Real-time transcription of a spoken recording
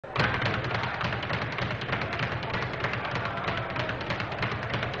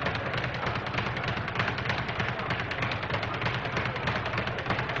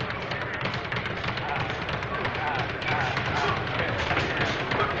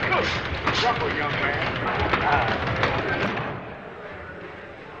trouble, young man.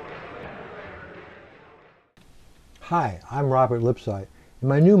 Hi, I'm Robert Lipsyte. In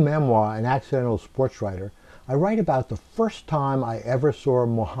my new memoir, An Accidental Sportswriter, I write about the first time I ever saw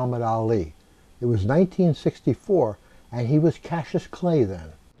Muhammad Ali. It was 1964, and he was Cassius Clay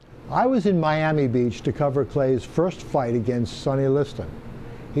then. I was in Miami Beach to cover Clay's first fight against Sonny Liston.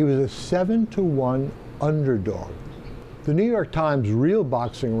 He was a 7-1 underdog. The New York Times real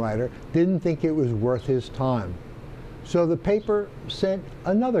boxing writer didn't think it was worth his time. So the paper sent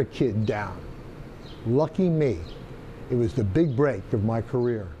another kid down. Lucky me. It was the big break of my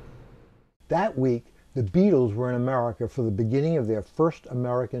career. That week, the Beatles were in America for the beginning of their first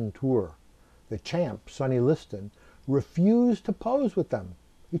American tour. The champ, Sonny Liston, refused to pose with them.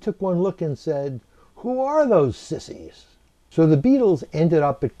 He took one look and said, "Who are those sissies?" So the Beatles ended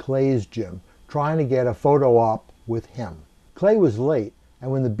up at Clay's gym trying to get a photo op with him. Clay was late,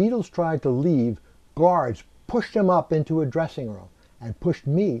 and when the Beatles tried to leave, guards pushed him up into a dressing room and pushed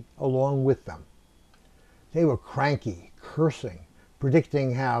me along with them. They were cranky, cursing,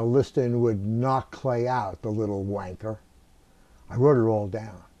 predicting how Liston would knock Clay out, the little wanker. I wrote it all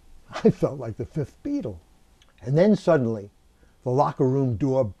down. I felt like the fifth Beatle. And then suddenly, the locker room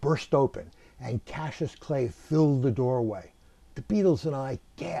door burst open, and Cassius Clay filled the doorway. The Beatles and I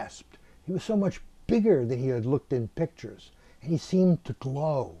gasped. He was so much bigger than he had looked in pictures, and he seemed to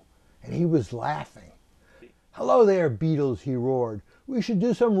glow, and he was laughing. "Hello there, Beatles," he roared. "We should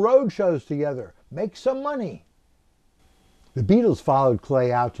do some road shows together. Make some money." The Beatles followed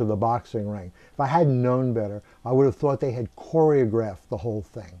Clay out to the boxing ring. If I hadn't known better, I would have thought they had choreographed the whole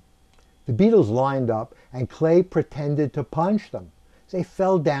thing. The Beatles lined up, and Clay pretended to punch them. They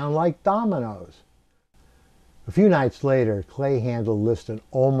fell down like dominoes. A few nights later, Clay handled Liston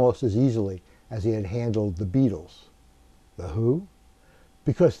almost as easily as he had handled the Beatles. The Who?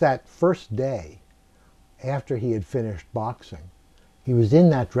 Because that first day, after he had finished boxing, he was in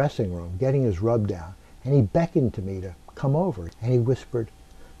that dressing room getting his rub down, and he beckoned to me to come over, and he whispered,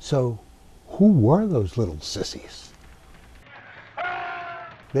 "So, who were those little sissies?"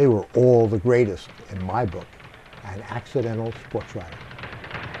 They were all the greatest in my book, An Accidental Sportswriter.